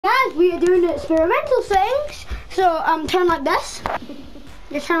Guys, we are doing experimental things. So turn like this.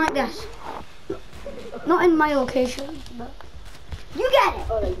 Just turn like this. Not in my location, but you get it.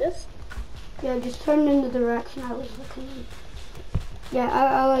 Oh, like this? Yeah, just turn in the direction I was looking in. Yeah,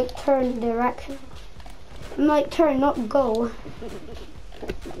 I like turn direction. I'm like turn, not go.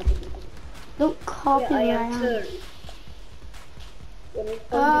 Don't copy Yeah, where I am turn. When it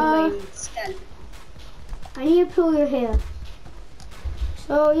comes to my stand. I need to pull your hair.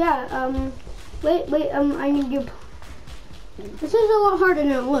 So yeah, wait, I need you. This is a lot harder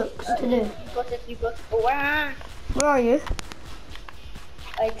than it looks to do. You got it. Oh, wow. Where are you?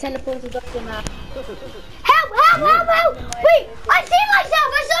 I teleported up the map. Help! Wait, I see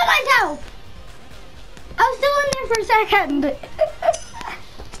myself! I saw myself! I was still in there for a second.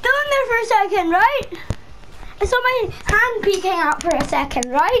 Still in there for a second, right? I saw my hand peeking out for a second,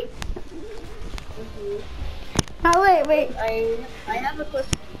 right? Now wait. I have a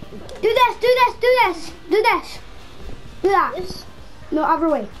question. Do this. Do that. This? No, other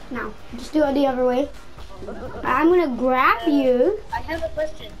way. Now, just do it the other way. I'm gonna grab you. I have a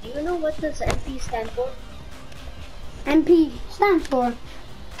question. Do you know what does MP stand for? MP stands for.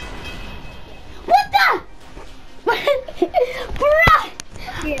 What the? Bruh!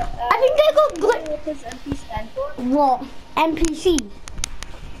 Okay, I think I got do you know what does MP stand for? What? NPC.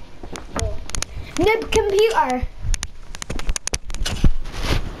 Oh. Noob computer.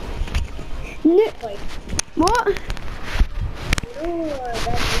 Noob. Wait. What? No,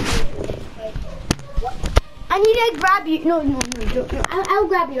 that is what? I need to grab you. No. I'll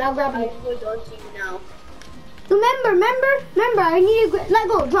grab you. I'll hold on to you now. Remember. I need to let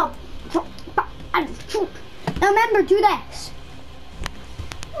go. Drop. Now remember, do this.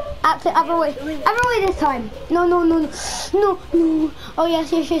 Actually, other way this time. No. Oh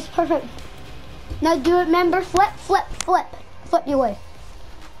yes, perfect. Now do it. Remember, flip your way.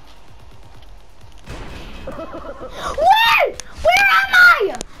 Where am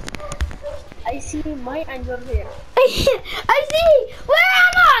I? I see my and your hair. I see. Where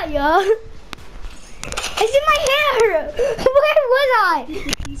am I? I see my hair. Where was I?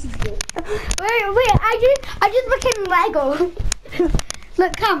 Wait. I just became Lego.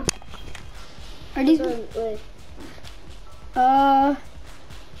 Look, come. Are these? Wait.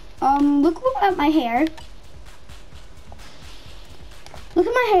 Look at my hair. Look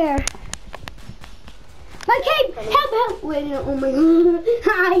at my hair. My cape! Help! Wait, no, oh my god.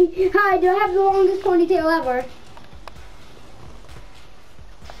 Hi, do I have the longest ponytail ever?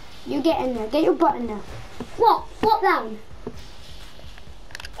 You get in there, get your butt in there. Flop down.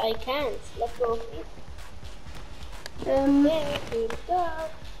 I can't. Let go of me.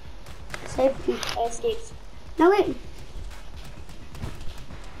 Safety. I escaped. Now wait.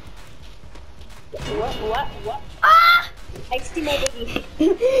 What? Ah! I see my baby.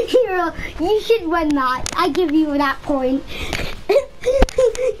 Hero, you should win that. I give you that point.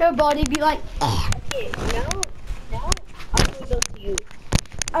 Your body be like, Okay, now I'll hold on to you.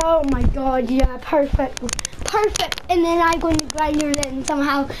 oh my god, yeah, perfect. And then I'm going to grind her in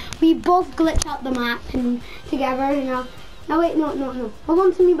somehow. We both glitch out the map and together, you know. Now wait, no. Hold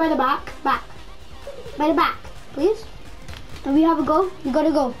on to me by the back. By the back, please. And we have a go. You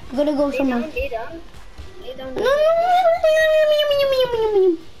gotta go somewhere. Lay down. No.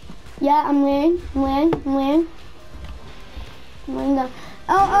 Yeah, I'm laying down.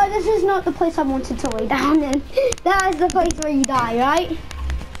 Oh, this is not the place I wanted to lay down in. That is the place where you die, right?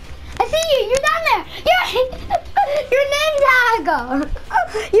 I see you. You're down there. You're Ninjago.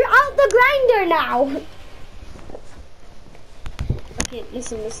 You're out the grinder now. Okay,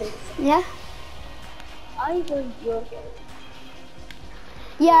 listen. Yeah. I hold your hair.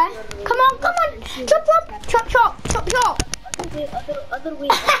 Yeah. Come on. Chop. Other way.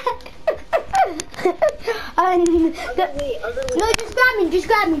 Other way. No, just grab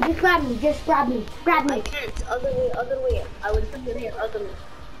me. I can't. Other way. I will put your hair other way.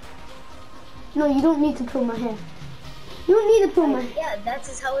 No, you don't need to pull my hair. You don't need to pull my hair. Yeah, that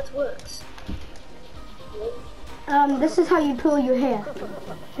is how it works. This is how you pull your hair.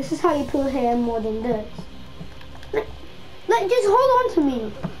 This is how you pull hair more than this. Just hold on to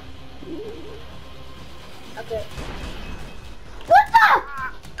me. Okay. What the?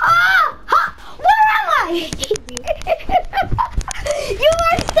 Where am I? You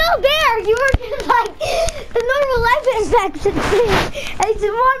are still there. You were just like the normal life expectancy. It's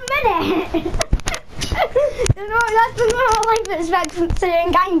 1 minute. That's the normal life expectancy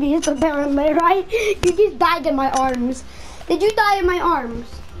in Ganges, apparently, right? You just died in my arms. Did you die in my arms?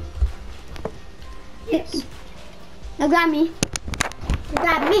 Yes. Now grab me.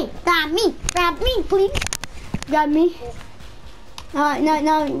 Grab me, please. Grab me.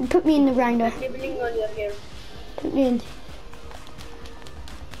 No, put me in the grinder. Nibbling on your hair. Put me in.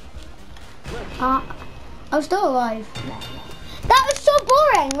 I'm still alive. That was so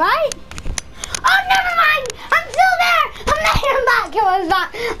boring, right? Oh, never mind. I'm still there. I'm back. I was back.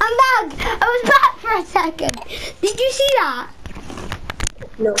 I'm back. I was back for a second. Did you see that?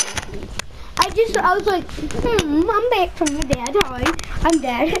 No. I was like, I'm back from the dead. I'm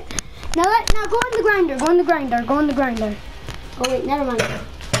dead. Now go on the grinder. Go on the grinder. Go on the grinder. Oh wait, never mind.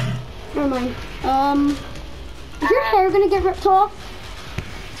 Never mind. Is your hair gonna get ripped off?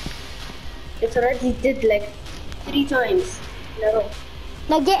 It's already did like 3 times. No.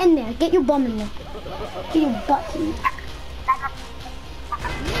 Now get in there. Get your bum in there. Get your butt in there.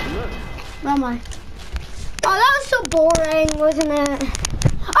 Where am I? Oh, that was so boring, wasn't it?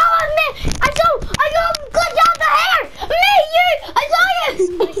 Oh, man! I saw good job the hair! Me, you! I saw you!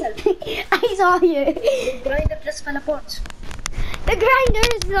 I saw you. The grinder just fell apart. The grinder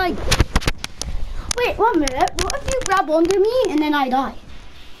is like... Wait, 1 minute. What if you grab onto me and then I die?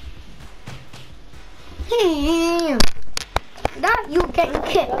 That you getting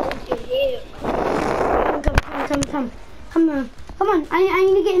kicked. Come on. I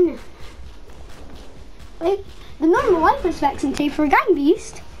need to get in there. Wait, the normal life expectancy for a gang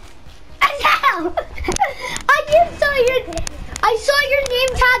beast. I saw your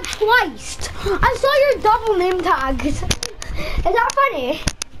name tag twice. I saw your double name tags. Is that funny?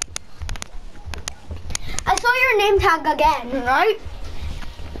 I saw your name tag again, right?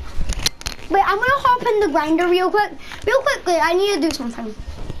 Wait, I'm gonna hop in the grinder real quickly. I need to do something.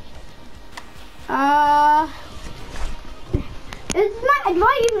 Do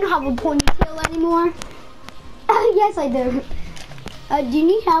I even have a ponytail anymore? Yes, I do. Do you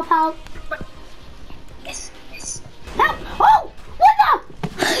need help out? Yes. Help! Oh! What the?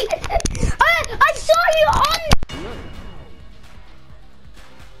 I saw you on...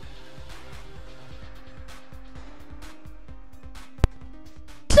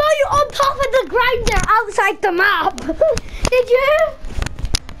 saw you on top of the grinder outside the map. Did you?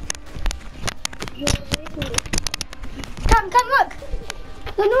 Come look.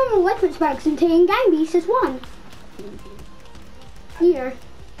 The normal life expectancy in Gang Beast is 1. Here.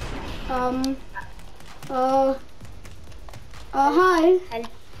 Hi.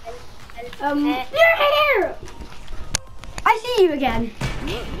 You're here! I see you again.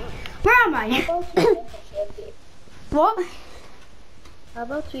 Where am I? What? How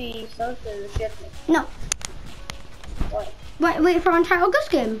about we start the ship? No. What? Wait for Untitled Ghost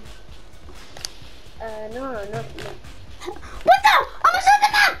Game. No. What the? I'm on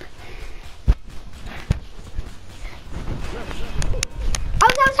the map! I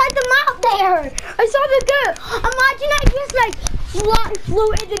was outside the map there! I saw the goo! Imagine I just like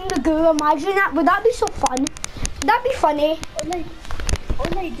floated in the goo. Imagine that. Would that be so fun? That'd be funny.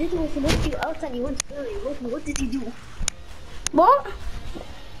 All I did was knock you out and you went flying. What did you do? What?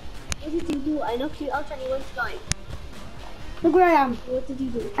 What did you do? I knocked you out and you went flying. Look where I am. What did you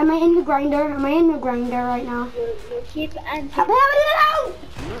do? Am I in the grinder? Am I in the grinder right now? Your cape and...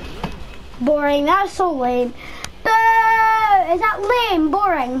 Boring. That's so lame. Is that lame?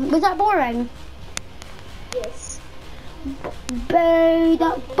 Boring. Was that boring? Yes. Boo,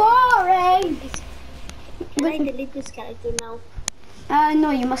 that's boring. Can I delete this character now?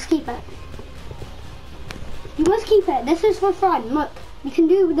 No, you must keep it. You must keep it. This is for fun. Look, you can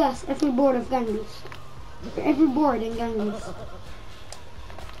do this if you're bored of Gang Beast. If you're bored in Gang Beast.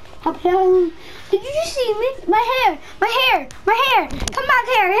 Did you just see me? My hair. Come back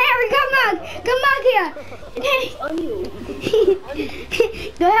here. Harry, come back here. On you.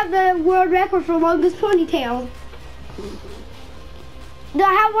 Do I have the world record for longest ponytail? Do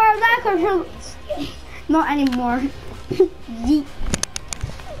I have world record for... Not anymore. Yeet.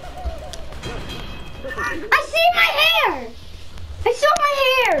 I see my hair! I saw my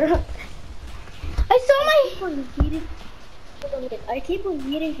hair! I keep on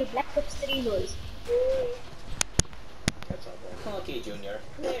hearing the Black Ops 3 noise. Okay, Junior.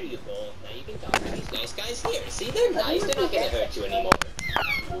 There you go. Now you can talk to these nice guys here. See, they're nice. They're not gonna hurt you anymore.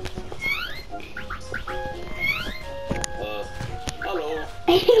 Hello.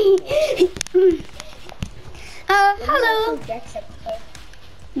 Hello.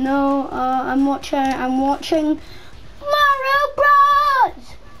 No, I'm watching Mario Bros.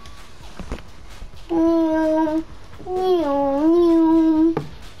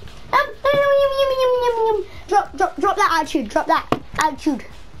 Drop that attitude. Drop that attitude.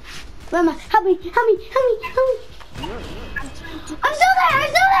 Where am I? Help me.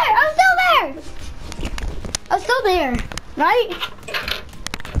 I'm still there. Right?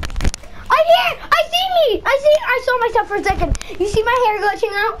 I right here! I see me! I saw myself for a second. You see my hair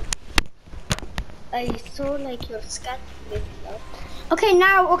glitching out? I saw like your skin lit up. Okay,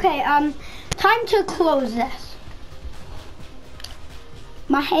 now, time to close this.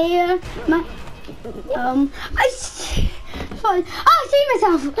 My hair, I see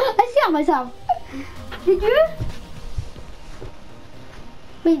myself. I see myself. Did you?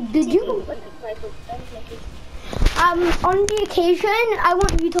 Wait, did you? On the occasion, I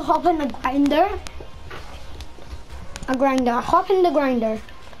want you to hop in a grinder. Hop in the grinder.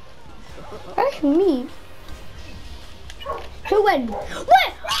 That's me. Who win?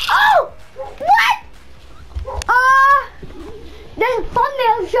 What? Oh! What? The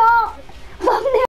thumbnail shot. Thumbnail.